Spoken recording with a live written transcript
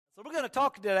So we're going to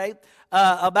talk today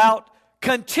about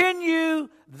continue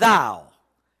thou.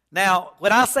 Now,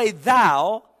 when I say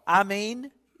thou, I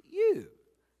mean you.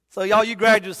 So y'all, you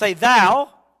graduates say thou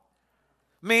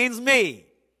means me.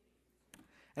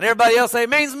 And everybody else say, it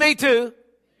means me too.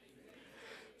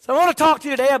 So I want to talk to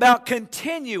you today about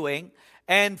continuing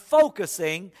and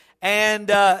focusing and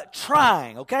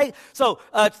trying, okay? So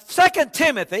 2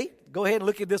 Timothy, go ahead and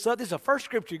look at this up. This is the first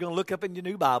scripture you're going to look up in your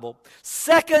new Bible.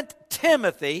 2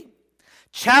 Timothy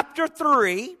chapter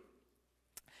 3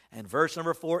 and verse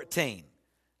number 14.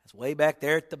 It's way back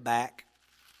there at the back.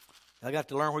 I got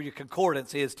to learn where your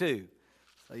concordance is too,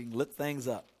 so you can look things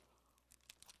up.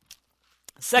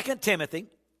 2 Timothy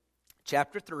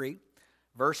chapter 3,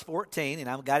 verse 14, and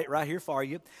I've got it right here for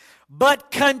you. But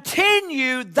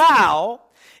continue thou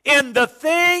in the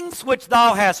things which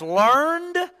thou hast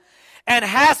learned and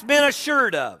hast been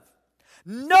assured of,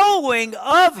 knowing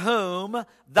of whom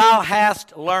thou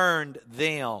hast learned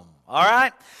them. All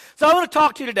right? So I want to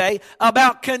talk to you today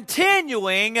about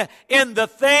continuing in the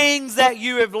things that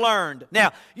you have learned.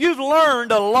 Now, you've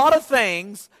learned a lot of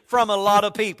things from a lot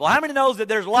of people. How many knows that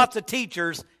there's lots of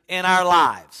teachers in our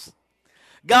lives?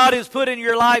 God has put in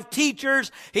your life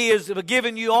teachers. He has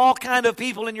given you all kind of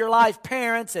people in your life,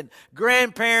 parents and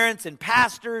grandparents and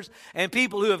pastors and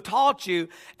people who have taught you.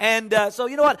 And so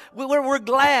you know what? We're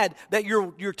glad that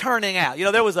you're turning out. You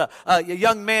know, there was a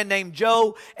young man named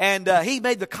Joe, and he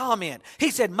made the comment. He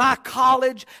said, my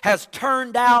college has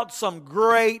turned out some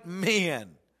great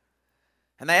men.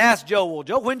 And they asked Joe, well,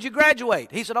 Joe, when did you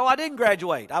graduate? He said, oh, I didn't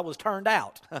graduate. I was turned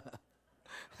out.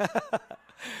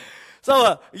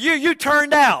 So you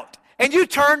turned out, and you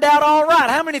turned out all right.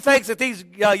 How many thinks that these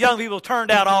young people turned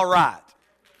out all right?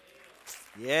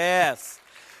 Yes.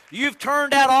 You've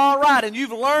turned out all right, and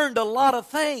you've learned a lot of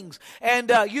things,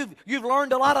 and you've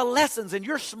learned a lot of lessons, and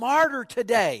you're smarter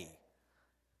today.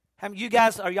 How many, you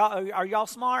guys, are y'all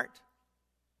smart?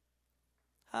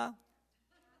 Huh?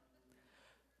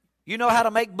 You know how to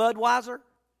make Budweiser?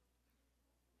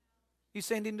 You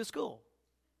send him to school.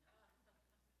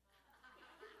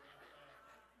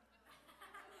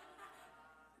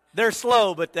 They're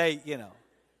slow, but they,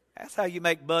 that's how you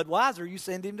make Budweiser. You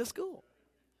send him to school.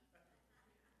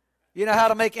 You know how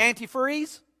to make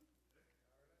antifreeze?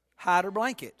 Hide a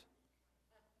blanket.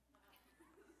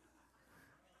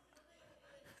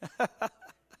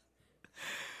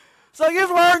 So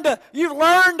you've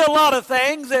learned a lot of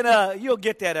things, and you'll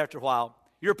get that after a while.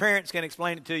 Your parents can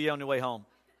explain it to you on your way home.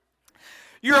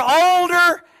 You're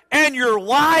older and you're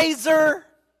wiser.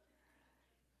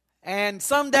 And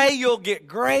someday you'll get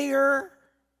grayer,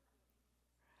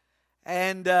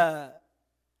 and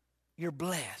you're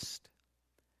blessed.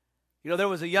 You know, there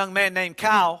was a young man named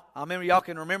Kyle. I remember, y'all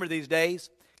can remember these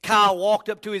days. Kyle walked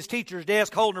up to his teacher's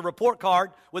desk holding a report card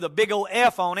with a big old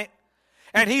F on it.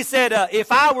 And he said,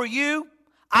 if I were you,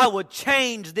 I would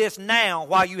change this now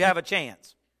while you have a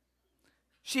chance.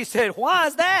 She said, why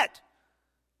is that?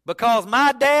 Because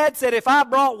my dad said if I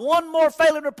brought one more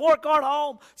failing report card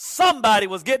home, somebody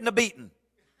was getting a beating.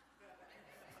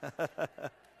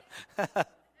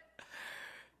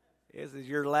 This is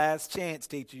your last chance,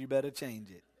 teacher. You better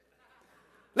change it.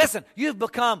 Listen, you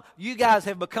guys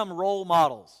have become role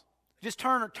models. Just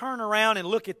turn around and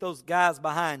look at those guys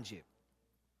behind you.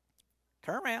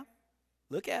 Turn around.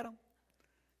 Look at them.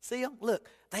 See them? Look,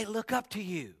 they look up to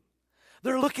you.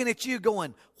 They're looking at you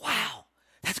going, wow.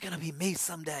 That's going to be me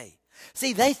someday.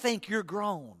 See, they think you're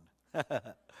grown.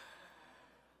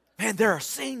 Man, they're a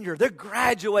senior. They're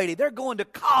graduating. They're going to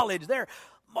college.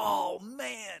 Oh,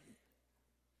 man.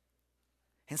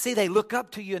 And see, they look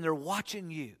up to you and they're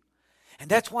watching you. And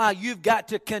that's why you've got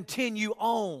to continue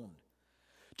on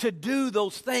to do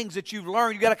those things that you've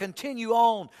learned. You've got to continue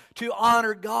on to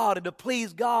honor God and to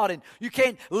please God. And you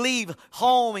can't leave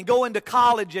home and go into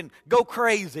college and go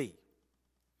crazy.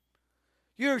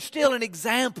 You're still an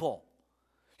example.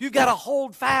 You've got to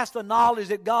hold fast the knowledge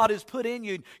that God has put in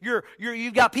you.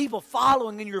 You've got people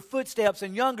following in your footsteps,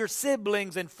 and younger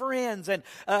siblings and friends and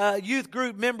youth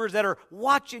group members that are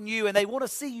watching you, and they want to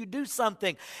see you do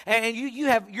something. And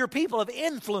you're people of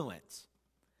influence.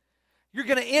 You're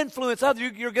going to influence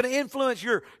others. You're going to influence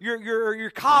your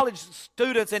college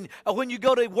students. And when you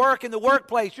go to work in the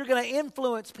workplace, you're going to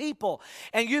influence people.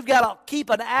 And you've got to keep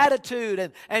an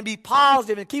attitude and be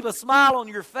positive and keep a smile on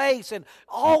your face and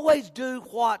always do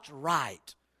what's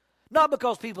right. Not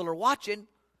because people are watching,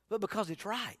 but because it's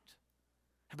right.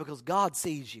 And because God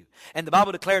sees you. And the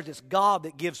Bible declares it's God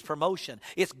that gives promotion.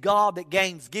 It's God that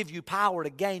gives you power to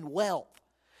gain wealth.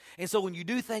 And so when you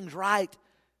do things right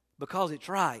because it's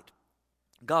right,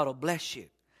 God will bless you.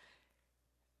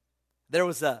 There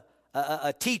was a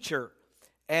teacher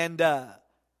And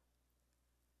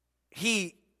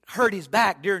he hurt his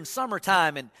back during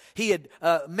summertime, and he had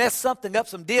messed something up,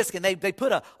 some disc, and they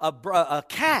put a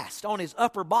cast on his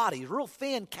upper body, a real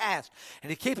thin cast, and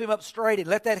to keep him up straight and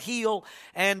let that heal.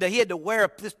 And he had to wear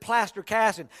this plaster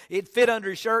cast, and it fit under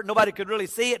his shirt. Nobody could really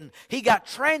see it, and he got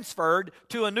transferred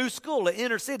to a new school, an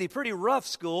inner city, pretty rough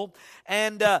school.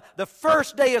 And the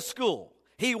first day of school,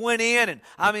 he went in,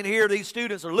 and here these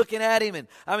students are looking at him, and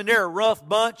they're a rough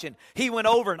bunch. And he went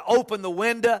over and opened the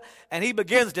window, and he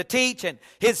begins to teach, and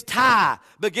his tie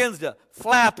begins to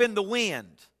flap in the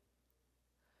wind.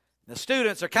 The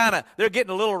students are they're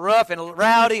getting a little rough and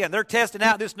rowdy, and they're testing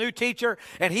out this new teacher.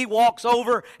 And he walks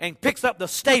over and picks up the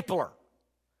stapler,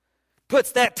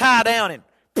 puts that tie down, and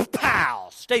pow,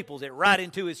 staples it right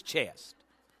into his chest.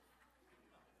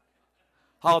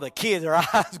 All the kids, their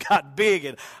eyes got big,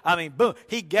 and boom,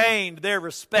 he gained their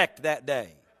respect that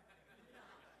day.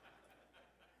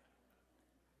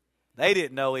 They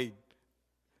didn't know he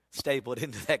stapled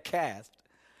into that cast.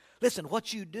 Listen,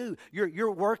 what you do,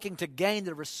 you're working to gain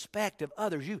the respect of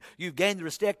others. You've gained the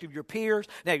respect of your peers.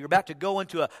 Now you're about to go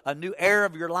into a new era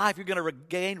of your life. You're going to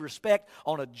gain respect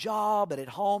on a job and at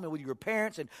home and with your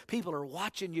parents, and people are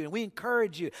watching you. And we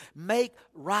encourage you, make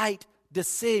right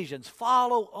decisions.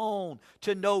 Follow on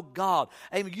to know God.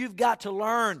 You've got to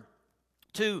learn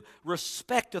to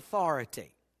respect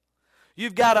authority.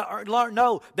 You've got to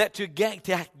know that to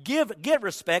get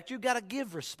respect, you've got to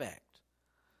give respect.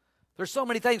 There's so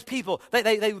many things people,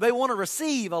 they want to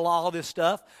receive all of this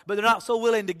stuff, but they're not so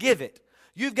willing to give it.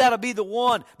 You've got to be the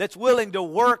one that's willing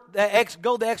to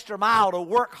go the extra mile, to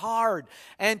work hard,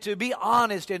 and to be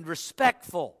honest and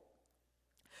respectful.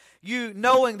 You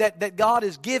knowing that God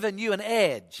has given you an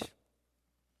edge.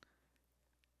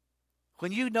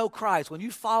 When you know Christ, when you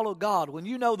follow God, when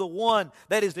you know the one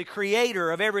that is the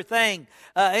creator of everything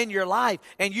in your life,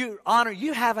 and you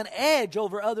have an edge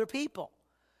over other people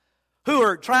who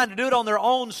are trying to do it on their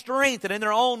own strength and in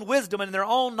their own wisdom and in their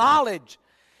own knowledge.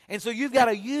 And so you've got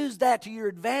to use that to your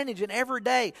advantage in every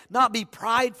day. Not be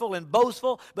prideful and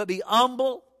boastful, but be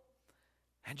humble.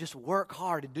 And just work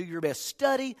hard and do your best.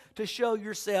 Study to show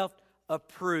yourself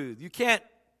approved. You can't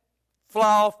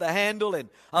fly off the handle and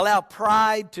allow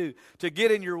pride to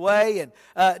get in your way. And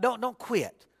don't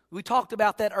quit. We talked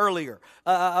about that earlier,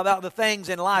 about the things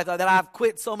in life that I've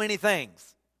quit so many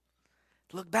things.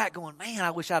 Look back going, man,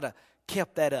 I wish I'd have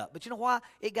kept that up. But you know why?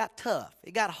 It got tough.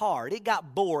 It got hard. It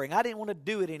got boring. I didn't want to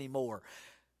do it anymore.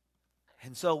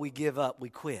 And so we give up. We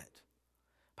quit.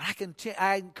 But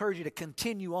I encourage you to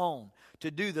continue on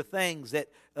to do the things that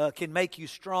can make you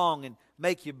strong and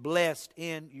make you blessed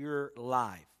in your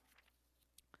life.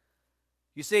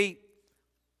 You see,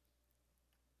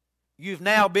 you've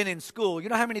now been in school. You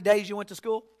know how many days you went to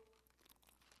school?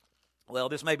 Well,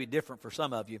 this may be different for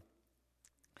some of you.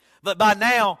 But by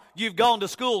now, you've gone to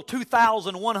school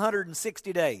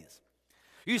 2,160 days.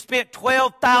 You spent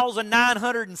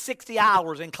 12,960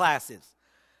 hours in classes.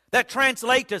 That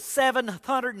translates to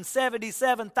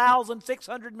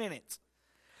 777,600 minutes.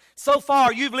 So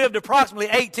far, you've lived approximately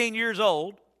 18 years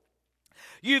old.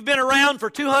 You've been around for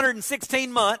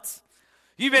 216 months.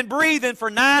 You've been breathing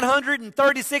for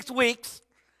 936 weeks.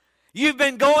 You've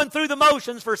been going through the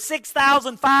motions for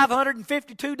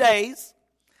 6,552 days.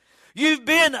 You've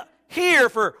been here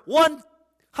for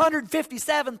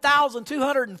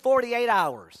 157,248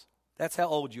 hours. That's how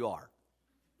old you are,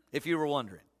 if you were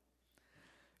wondering.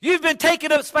 You've been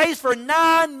taking up space for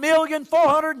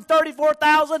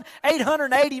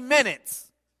 9,434,880 minutes.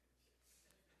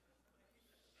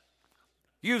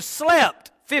 You've slept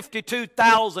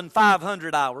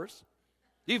 52,500 hours.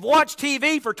 You've watched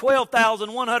TV for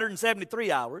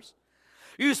 12,173 hours.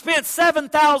 You've spent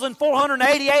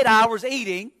 7,488 hours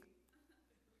eating.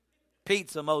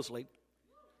 Pizza mostly.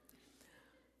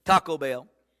 Taco Bell.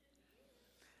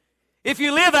 If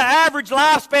you live an average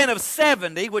lifespan of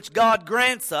 70, which God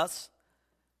grants us,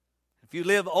 if you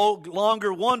live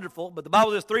longer, wonderful, but the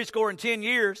Bible says 70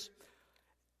 years,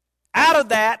 out of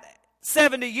that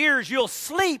 70 years, you'll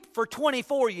sleep for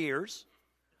 24 years,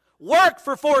 work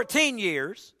for 14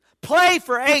 years, play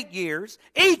for 8 years,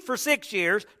 eat for 6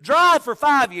 years, drive for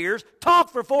 5 years, talk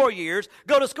for 4 years,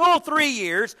 go to school 3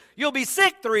 years, you'll be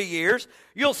sick 3 years,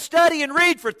 you'll study and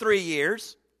read for 3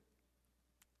 years.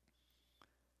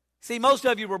 See, most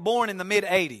of you were born in the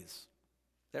mid-'80s. Is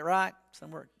that right?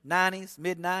 Somewhere 90s,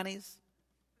 mid-'90s?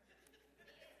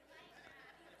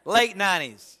 Late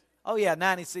 90s. Oh, yeah,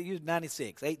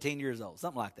 96, 18 years old,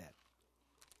 something like that.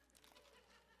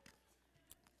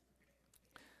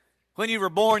 When you were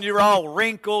born, you were all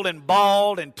wrinkled and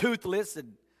bald and toothless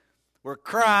and were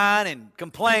crying and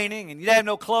complaining, and you had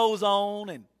no clothes on.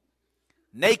 And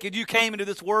Naked you came into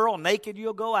this world, naked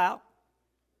you'll go out.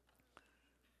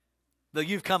 But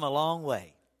you've come a long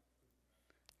way.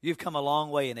 You've come a long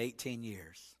way in 18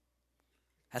 years.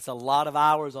 That's a lot of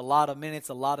hours, a lot of minutes,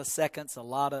 a lot of seconds,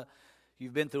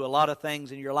 you've been through a lot of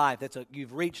things in your life.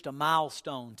 You've reached a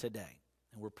milestone today,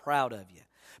 and we're proud of you.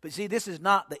 But see, this is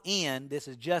not the end. This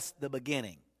is just the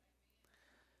beginning.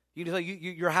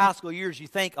 Your high school years, you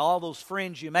think all those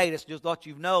friends you made, it's just what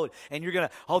you've known, and they're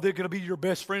going to be your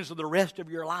best friends for the rest of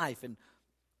your life. And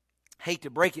hate to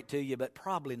break it to you, but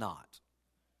probably not.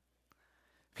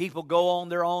 People go on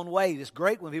their own way. It's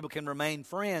great when people can remain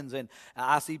friends. And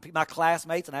I see my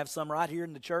classmates, and I have some right here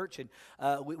in the church, and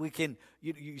we can,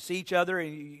 you see each other,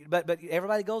 but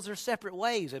everybody goes their separate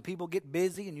ways, and people get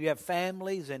busy, and you have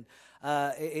families, and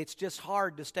it's just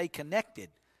hard to stay connected.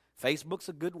 Facebook's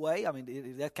a good way. I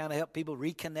mean, that kind of helps people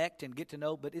reconnect and get to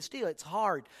know, but it's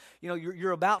hard.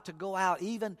 You're about to go out,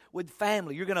 even with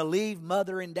family. You're going to leave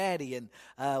mother and daddy, and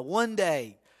one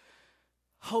day,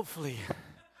 hopefully,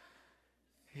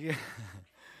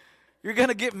 you're going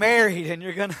to get married, and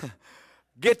you're going to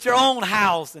get your own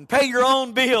house and pay your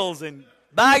own bills and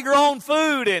buy your own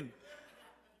food, and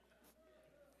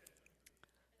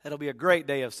that'll be a great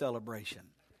day of celebration.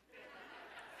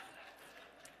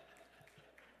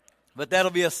 But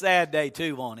that'll be a sad day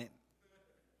too, won't it?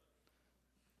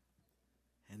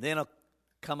 And then will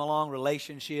come along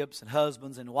relationships and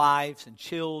husbands and wives and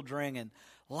children, and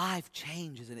life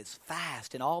changes, and it's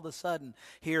fast. And all of a sudden,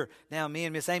 here, now me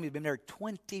and Miss Amy have been married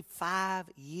 25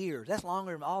 years. That's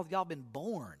longer than all of y'all been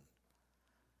born.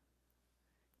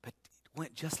 But it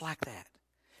went just like that.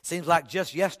 Seems like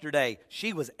just yesterday,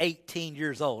 she was 18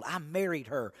 years old. I married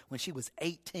her when she was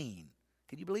 18.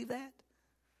 Can you believe that?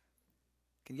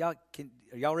 Are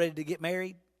y'all ready to get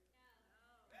married?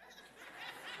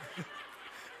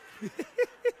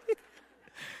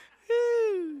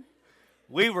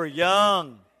 We were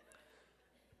young.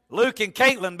 Luke and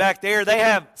Caitlin back there, they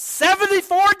have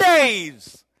 74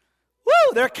 days.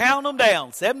 Woo, they're counting them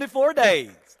down. 74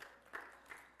 days.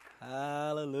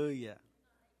 Hallelujah.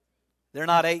 They're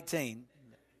not 18.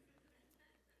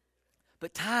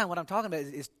 But time, what I'm talking about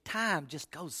is time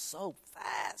just goes so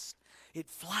fast. It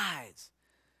flies.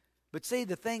 But see,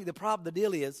 the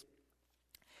deal is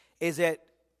that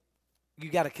you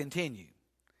got to continue.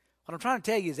 What I'm trying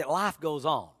to tell you is that life goes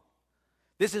on.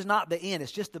 This is not the end.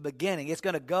 It's just the beginning. It's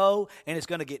going to go, and it's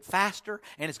going to get faster,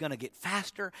 and it's going to get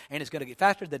faster, and it's going to get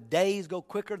faster. The days go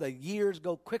quicker. The years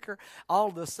go quicker. All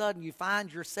of a sudden, you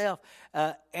find yourself,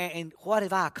 and what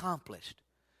have I accomplished?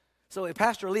 So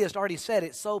Pastor Lee has already said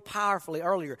it so powerfully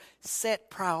earlier. Set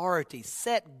priorities.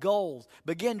 Set goals.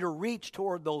 Begin to reach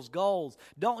toward those goals.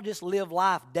 Don't just live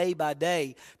life day by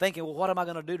day thinking, well, what am I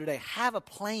going to do today? Have a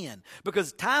plan,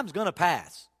 because time's going to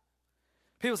pass.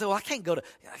 People say, well, I can't go to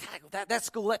that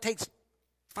school. That takes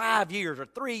 5 years or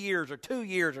 3 years or 2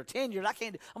 years or 10 years. I'm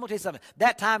going to tell you something.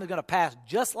 That time is going to pass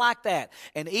just like that.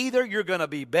 And either you're going to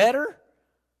be better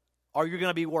or you're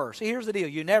going to be worse. See, here's the deal.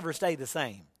 You never stay the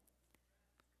same.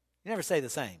 You never stay the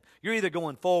same. You're either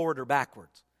going forward or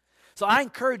backwards. So I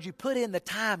encourage you, put in the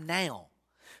time now.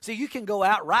 See, you can go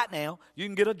out right now. You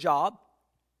can get a job.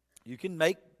 You can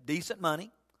make decent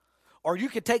money. Or you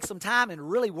could take some time and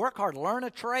really work hard, learn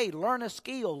a trade, learn a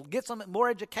skill, get some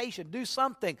more education, do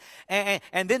something,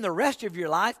 and then the rest of your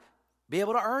life be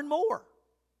able to earn more.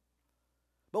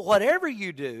 But whatever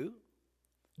you do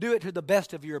it to the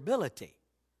best of your ability.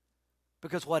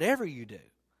 Because whatever you do,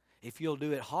 if you'll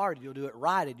do it hard, you'll do it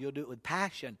right, and you'll do it with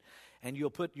passion, and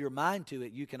you'll put your mind to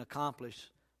it, you can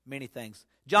accomplish many things.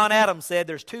 John Adams said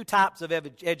there's two types of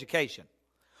education.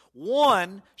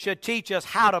 One should teach us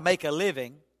how to make a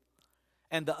living,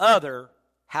 and the other,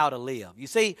 how to live. You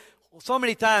see, so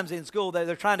many times in school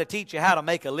they're trying to teach you how to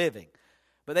make a living,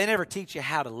 but they never teach you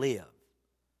how to live.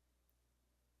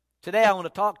 Today I want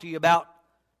to talk to you about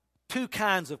two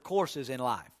kinds of courses in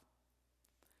life.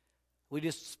 We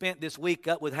just spent this week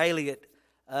up with Haley at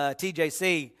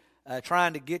TJC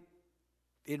trying to get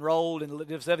enrolled and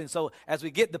live stuff. And so as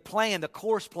we get the plan, the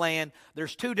course plan,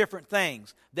 there's two different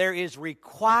things. There is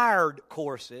required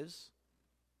courses,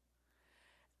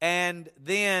 and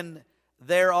then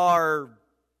there are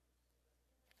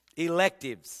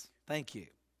electives. Thank you.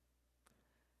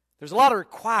 There's a lot of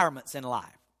requirements in life.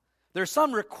 There's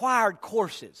some required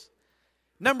courses.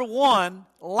 Number one,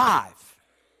 life.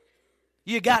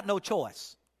 You got no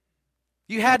choice.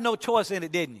 You had no choice in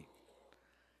it, didn't you?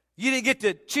 You didn't get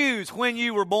to choose when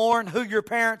you were born, who your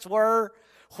parents were,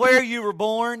 where you were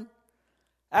born.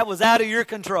 That was out of your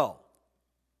control.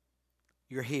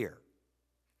 You're here.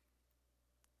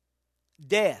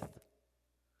 Death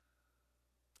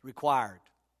required.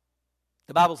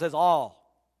 The Bible says all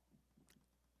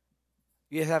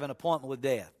you have an appointment with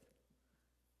death.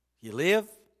 You live,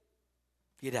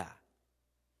 you die.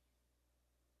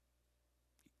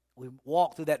 We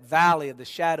walk through that valley of the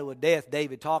shadow of death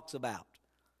David talks about.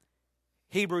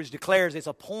 Hebrews declares it's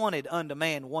appointed unto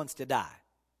man once to die.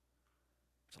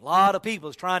 There's a lot of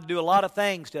people trying to do a lot of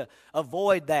things to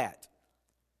avoid that.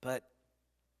 But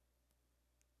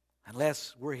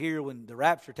unless we're here when the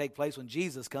rapture takes place, when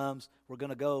Jesus comes, we're going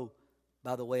to go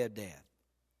by the way of death.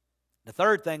 The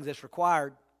third thing that's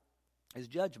required is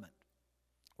judgment.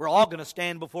 We're all going to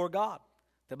stand before God.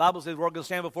 The Bible says we're going to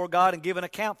stand before God and give an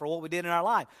account for what we did in our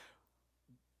life,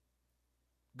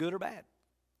 good or bad.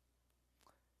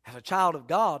 As a child of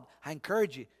God, I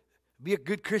encourage you, be a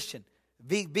good Christian.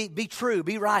 Be true,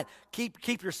 be right.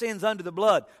 Keep your sins under the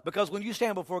blood. Because when you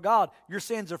stand before God, your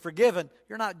sins are forgiven.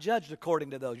 You're not judged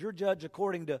according to those. You're judged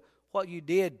according to what you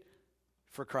did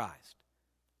for Christ,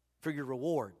 for your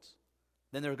rewards.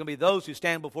 Then there are going to be those who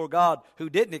stand before God who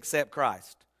didn't accept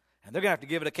Christ. And they're going to have to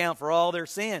give an account for all their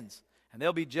sins. And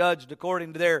they'll be judged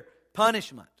according to their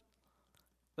punishment.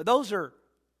 But those are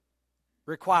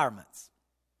requirements.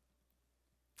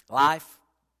 Life,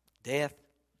 death,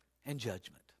 and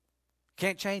judgment.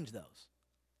 Can't change those.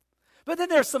 But then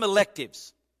there's some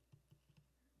electives.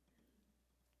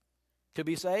 To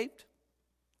be saved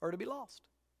or to be lost.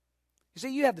 You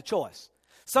see, you have the choice.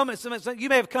 You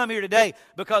may have come here today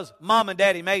because mom and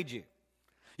daddy made you.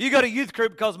 You go to youth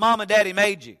group because mom and daddy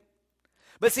made you.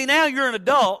 But see, now you're an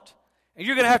adult and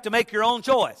you're going to have to make your own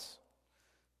choice.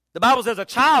 The Bible says a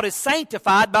child is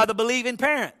sanctified by the believing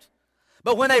parent.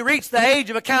 But when they reach the age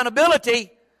of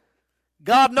accountability,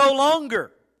 God no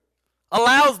longer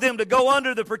allows them to go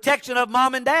under the protection of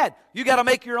mom and dad. You got to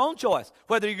make your own choice,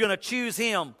 whether you're going to choose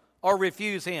Him or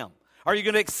refuse Him. Are you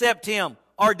going to accept Him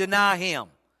or deny Him?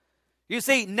 You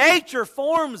see, nature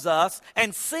forms us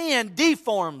and sin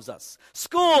deforms us.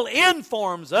 School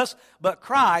informs us, but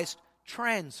Christ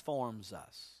transforms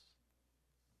us.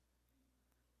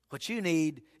 What you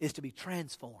need is to be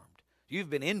transformed. You've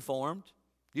been informed,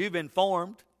 you've been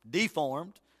formed,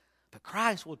 deformed, but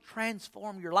Christ will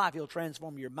transform your life. He'll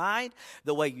transform your mind,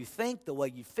 the way you think, the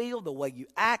way you feel, the way you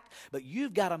act. But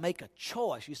you've got to make a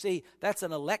choice. You see, that's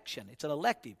an election. It's an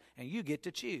elective, and you get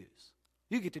to choose.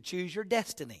 You get to choose your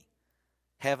destiny,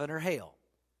 heaven or hell.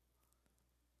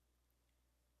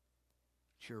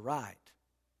 It's your right.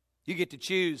 You get to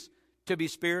choose to be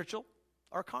spiritual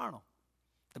or carnal.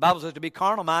 The Bible says to be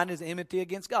carnal minded is enmity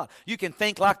against God. You can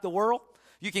think like the world.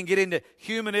 You can get into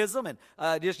humanism and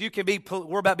you can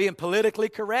worry about being politically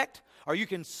correct, or you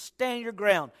can stand your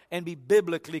ground and be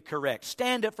biblically correct.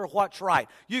 Stand up for what's right.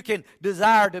 You can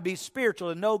desire to be spiritual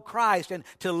and know Christ and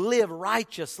to live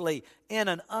righteously in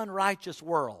an unrighteous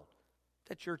world.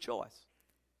 That's your choice.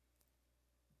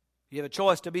 You have a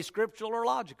choice to be scriptural or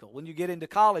logical. When you get into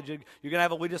college, you're going to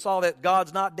have, we just saw that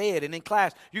God's not dead. And in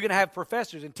class, you're going to have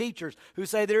professors and teachers who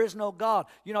say there is no God.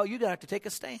 You know, you're going to have to take a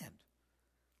stand.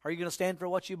 Are you going to stand for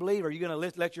what you believe? Are you going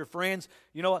to let your friends,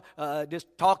 just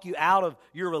talk you out of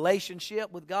your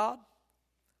relationship with God?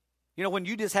 You know, when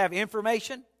you just have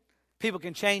information, people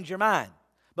can change your mind.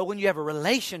 But when you have a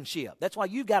relationship, that's why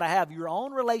you've got to have your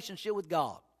own relationship with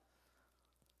God.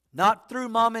 Not through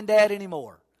mom and dad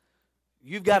anymore.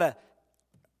 You've got to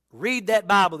read that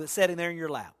Bible that's sitting there in your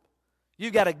lap.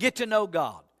 You've got to get to know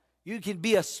God. You can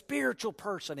be a spiritual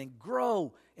person and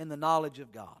grow in the knowledge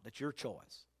of God. That's your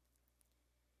choice.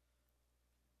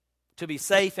 To be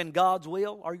safe in God's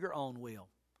will or your own will.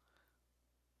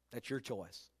 That's your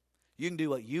choice. You can do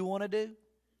what you want to do.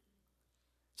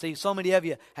 See, so many of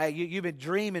you, you've been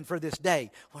dreaming for this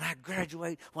day. When I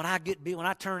graduate, when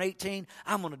I turn 18,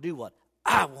 I'm going to do what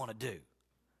I want to do.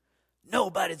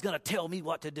 Nobody's going to tell me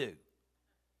what to do.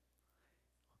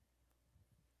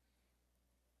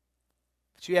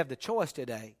 But you have the choice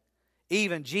today.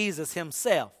 Even Jesus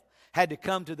Himself had to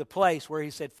come to the place where He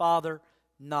said, Father,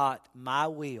 not my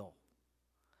will,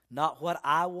 not what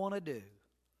I want to do,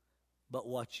 but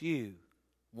what you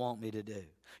want me to do.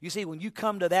 You see, when you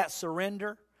come to that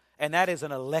surrender, and that is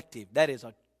an elective, that is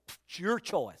your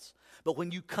choice. But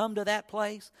when you come to that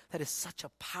place, that is such a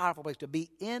powerful place to be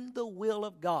in the will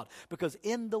of God. Because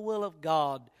in the will of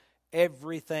God,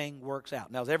 everything works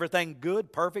out. Now, is everything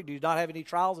good, perfect? Do you not have any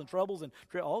trials and troubles?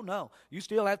 Oh, no. You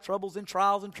still have troubles and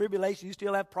trials and tribulations. You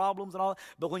still have problems and all that.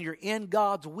 But when you're in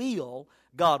God's will,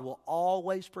 God will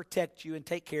always protect you and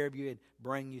take care of you and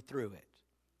bring you through it.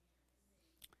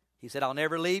 He said, I'll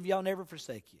never leave you, I'll never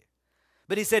forsake you.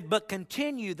 But He said, but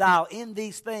continue thou in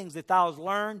these things that thou hast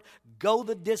learned. Go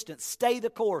the distance. Stay the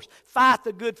course. Fight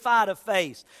the good fight of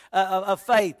faith.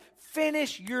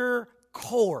 Finish your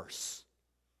course.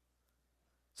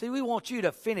 See, we want you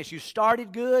to finish. You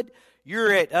started good.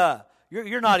 You're at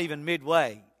you're not even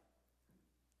midway.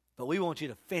 But we want you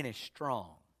to finish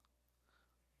strong.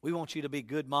 We want you to be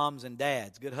good moms and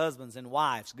dads, good husbands and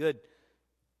wives, good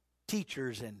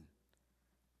teachers and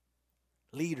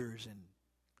leaders, and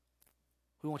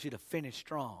we want you to finish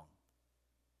strong.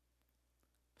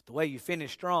 But the way you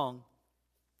finish strong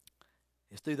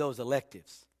is through those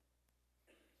electives.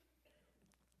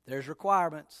 There's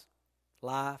requirements: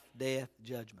 life, death,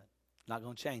 judgment. Not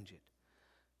going to change it.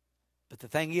 But the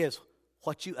thing is,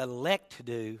 what you elect to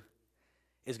do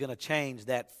is going to change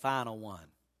that final one.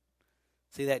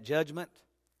 See that judgment?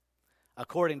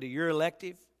 According to your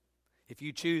elective, if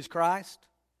you choose Christ,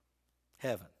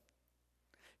 heaven.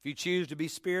 If you choose to be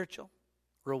spiritual,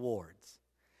 rewards.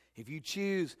 If you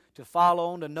choose to follow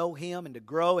on to know Him and to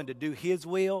grow and to do His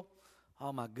will,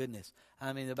 oh my goodness.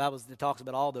 I mean, the Bible talks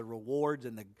about all the rewards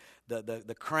and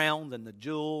the crowns and the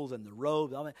jewels and the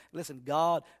robes. I mean, listen,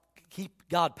 God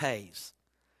pays.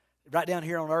 Right down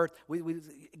here on earth,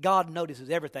 God notices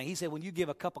everything. He said, when you give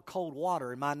a cup of cold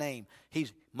water in my name,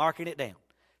 He's marking it down.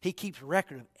 He keeps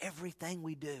record of everything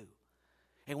we do.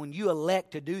 And when you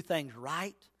elect to do things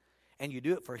right, and you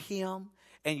do it for Him,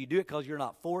 and you do it because you're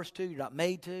not forced to, you're not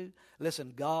made to,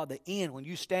 listen, God, the end, when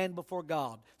you stand before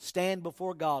God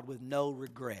with no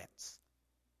regrets.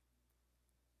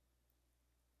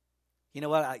 You know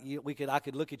what? I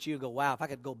could look at you and go, wow, if I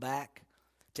could go back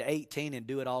to 18 and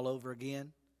do it all over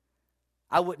again,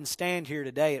 I wouldn't stand here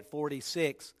today at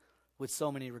 46 with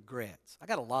so many regrets. I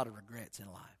got a lot of regrets in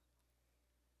life.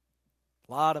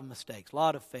 A lot of mistakes, a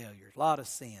lot of failures, a lot of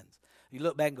sins. You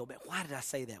look back and go, man, why did I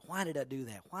say that? Why did I do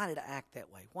that? Why did I act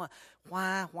that way?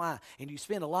 Why? And you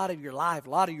spend a lot of your life, a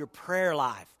lot of your prayer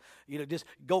life, just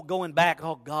going back,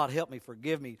 oh, God, help me,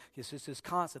 forgive me. It's just this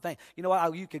constant thing. You know what?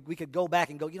 We could go back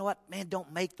and go, you know what? Man,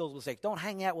 don't make those mistakes. Don't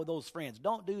hang out with those friends.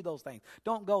 Don't do those things.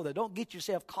 Don't go there. Don't get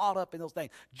yourself caught up in those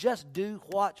things. Just do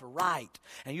what's right,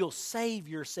 and you'll save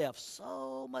yourself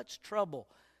so much trouble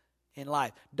in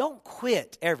life. Don't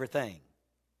quit everything.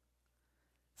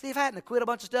 See, if I hadn't quit a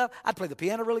bunch of stuff, I'd play the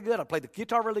piano really good. I'd play the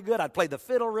guitar really good. I'd play the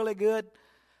fiddle really good.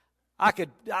 I could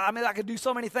do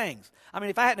so many things. I mean,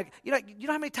 if I hadn't, you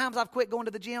know how many times I've quit going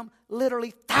to the gym?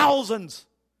 Literally thousands.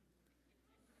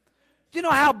 Do you know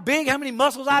how many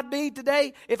muscles I'd be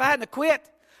today if I hadn't quit?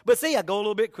 But see, I go a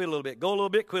little bit, quit a little bit, go a little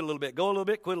bit, quit a little bit, go a little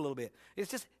bit, quit a little bit.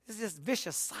 It's this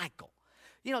vicious cycle.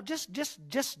 Just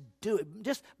do it.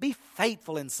 Just be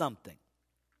faithful in something.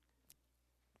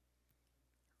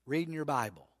 Reading your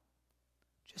Bible.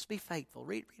 Just be faithful.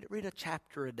 Read a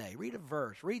chapter a day. Read a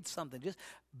verse. Read something. Just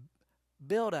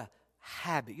build a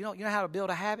habit. You know how to build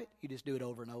a habit? You just do it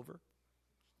over and over.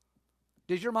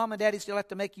 Does your mom and daddy still have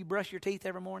to make you brush your teeth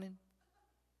every morning?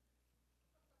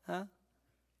 Huh?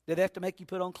 Did they have to make you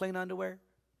put on clean underwear?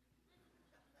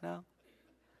 No.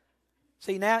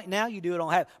 See, now you do it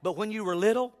on habit. But when you were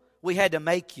little, we had to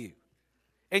make you.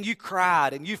 And you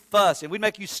cried and you fussed, and we'd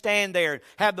make you stand there and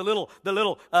have the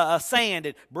little sand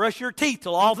and brush your teeth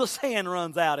till all the sand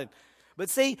runs out. But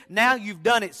see, now you've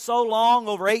done it so long,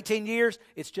 over 18 years,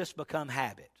 it's just become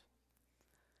habit.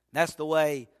 That's the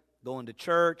way going to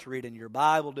church, reading your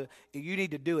Bible, you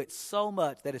need to do it so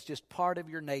much that it's just part of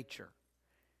your nature.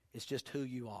 It's just who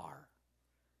you are.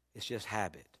 It's just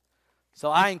habit. So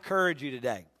I encourage you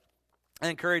today. I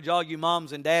encourage all you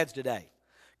moms and dads today.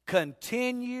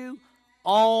 Continue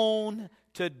on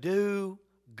to do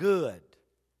good.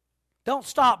 Don't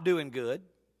stop doing good.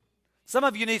 Some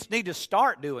of you need to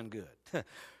start doing good.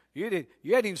 You hadn't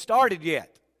even started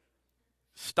yet.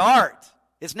 Start.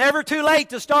 It's never too late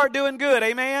to start doing good.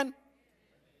 Amen?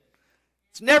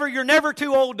 You're never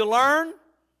too old to learn.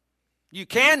 You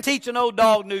can teach an old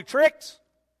dog new tricks.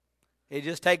 It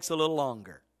just takes a little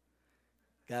longer.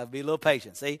 Got to be a little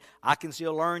patient. See, I can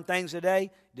still learn things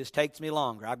today. It just takes me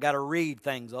longer. I've got to read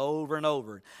things over and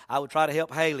over. I would try to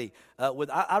help Haley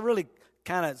I really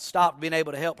kind of stopped being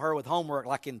able to help her with homework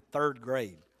like in 3rd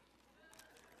grade.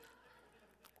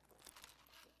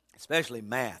 Especially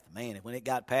math. Man, when it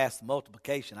got past the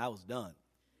multiplication, I was done.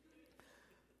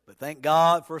 But thank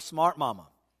God for a smart mama.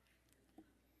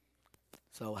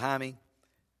 So, Jaime,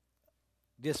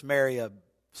 just marry a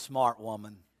smart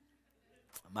woman.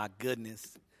 My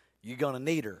goodness, you're going to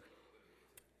need her,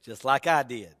 just like I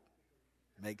did.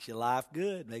 Makes your life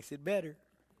good, makes it better.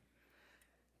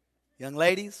 Young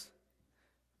ladies,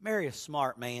 marry a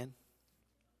smart man,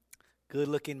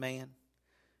 good-looking man.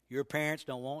 Your parents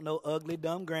don't want no ugly,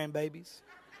 dumb grandbabies.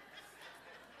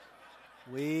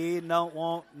 We don't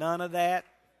want none of that.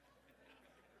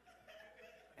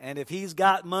 And if he's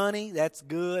got money, that's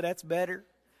good, that's better.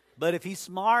 But if he's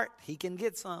smart, he can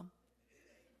get some.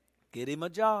 Get him a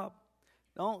job.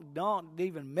 Don't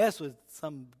even mess with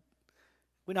some.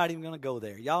 We're not even going to go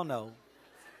there. Y'all know.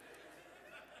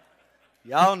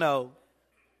 Y'all know.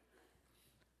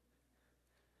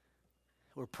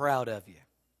 We're proud of you.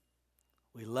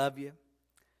 We love you.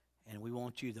 And we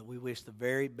want you we wish the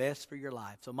very best for your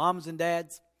life. So moms and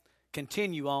dads,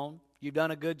 continue on. You've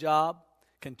done a good job.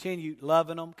 Continue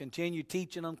loving them. Continue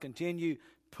teaching them. Continue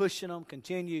pushing them.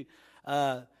 Continue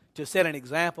to set an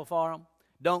example for them.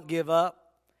 Don't give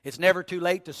up. It's never too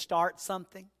late to start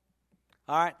something.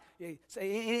 All right?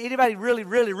 Anybody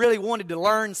really wanted to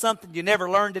learn something, you never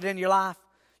learned it in your life?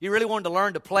 You really wanted to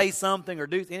learn to play something or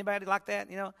do anybody like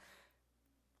that, you know?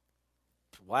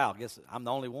 Wow, I guess I'm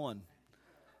the only one.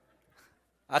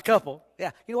 A couple.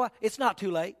 Yeah. You know what? It's not too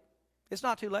late. It's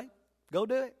not too late. Go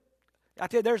do it. I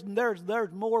tell you,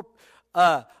 there's more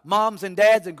moms and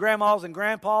dads and grandmas and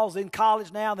grandpas in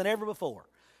college now than ever before.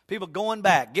 People going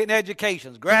back, getting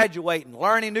educations, graduating,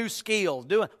 learning new skills.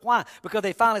 Why? Because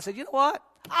they finally said, you know what?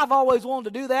 I've always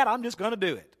wanted to do that. I'm just going to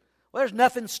do it. Well, there's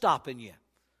nothing stopping you.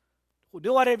 Well,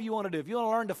 do whatever you want to do. If you want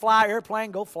to learn to fly an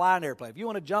airplane, go fly an airplane. If you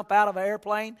want to jump out of an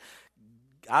airplane,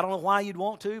 I don't know why you'd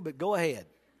want to, but go ahead.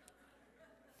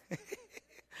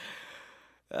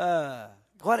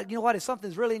 You know what? If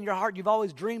something's really in your heart you've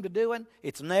always dreamed of doing,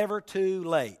 it's never too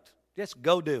late. Just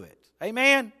go do it.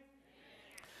 Amen?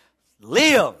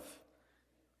 Live,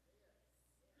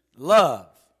 love,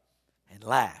 and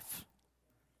laugh.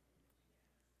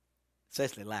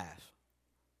 Especially laugh.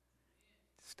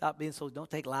 Stop being don't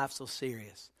take life so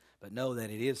serious, but know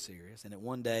that it is serious and that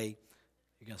one day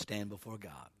you're going to stand before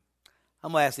God.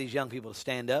 I'm going to ask these young people to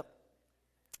stand up.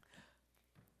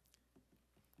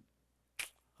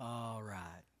 All right.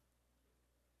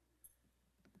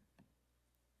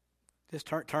 Just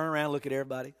turn around, look at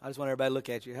everybody. I just want everybody to look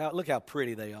at you. Look how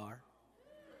pretty they are.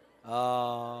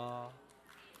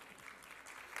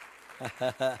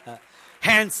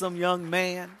 Handsome young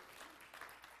man.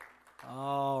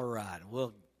 All right.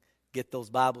 We'll get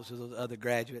those Bibles to those other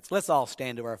graduates. Let's all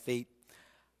stand to our feet.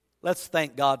 Let's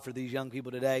thank God for these young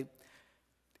people today.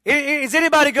 Is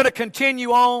anybody going to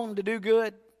continue on to do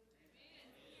good?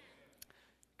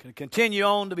 Can continue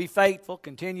on to be faithful,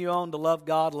 continue on to love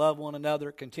God, love one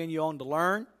another, continue on to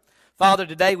learn. Father,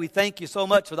 today we thank you so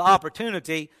much for the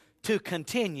opportunity to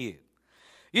continue.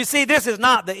 You see, this is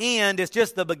not the end, it's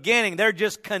just the beginning. They're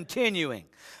just continuing.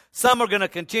 Some are going to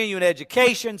continue in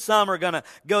education, some are going to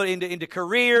go into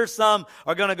careers, some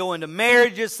are going to go into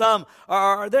marriages, they're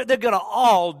going to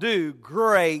all do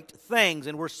great things,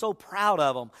 and we're so proud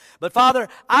of them. But Father,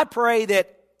 I pray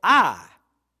that I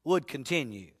would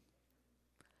continue.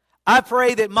 I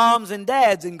pray that moms and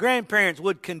dads and grandparents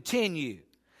would continue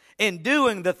in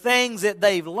doing the things that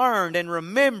they've learned and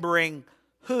remembering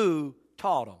who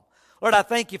taught them. Lord, I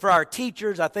thank you for our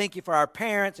teachers. I thank you for our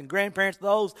parents and grandparents,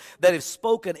 those that have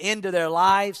spoken into their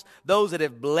lives, those that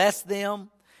have blessed them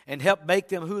and helped make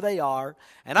them who they are.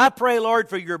 And I pray, Lord,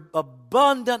 for your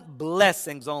abundant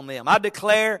blessings on them. I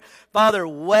declare, Father,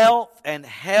 wealth and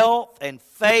health and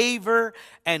favor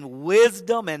and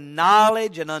wisdom and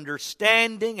knowledge and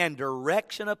understanding and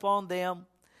direction upon them.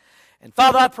 And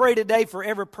Father, I pray today for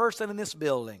every person in this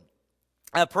building.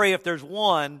 I pray if there's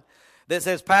one that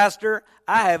says, Pastor,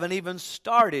 I haven't even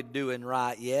started doing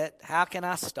right yet. How can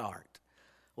I start?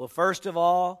 Well, first of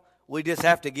all, we just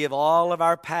have to give all of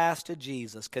our past to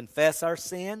Jesus. Confess our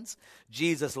sins.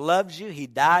 Jesus loves you. He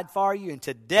died for you. And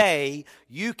today,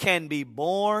 you can be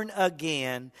born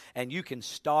again and you can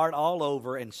start all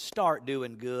over and start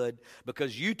doing good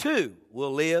because you too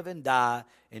will live and die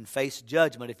and face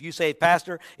judgment. If you say,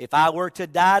 Pastor, if I were to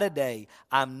die today,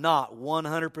 I'm not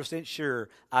 100% sure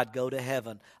I'd go to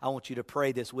heaven. I want you to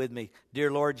pray this with me.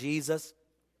 Dear Lord Jesus,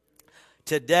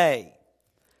 today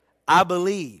I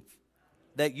believe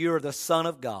that you're the Son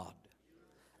of God.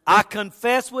 I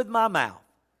confess with my mouth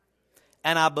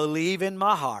and I believe in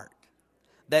my heart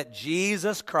that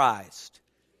Jesus Christ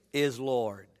is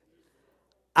Lord.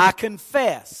 I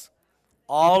confess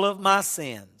all of my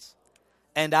sins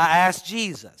and I ask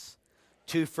Jesus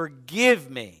to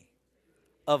forgive me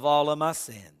of all of my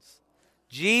sins.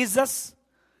 Jesus,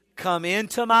 come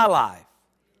into my life.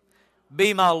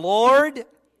 Be my Lord,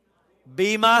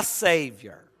 be my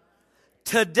Savior.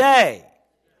 Today,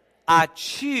 I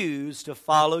choose to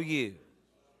follow you.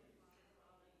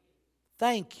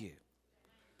 Thank you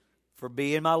for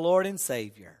being my Lord and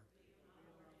Savior.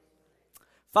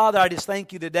 Father, I just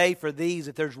thank you today for these.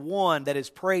 If there's one that has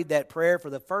prayed that prayer for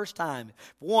the first time,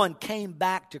 if one came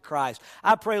back to Christ,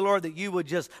 I pray, Lord, that you would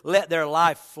just let their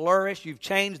life flourish. You've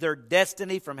changed their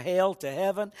destiny from hell to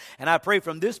heaven. And I pray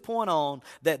from this point on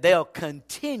that they'll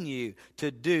continue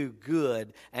to do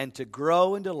good and to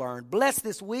grow and to learn. Bless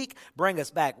this week. Bring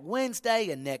us back Wednesday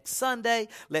and next Sunday.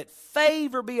 Let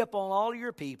favor be upon all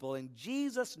your people. In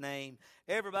Jesus' name,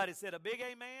 everybody said a big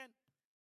amen.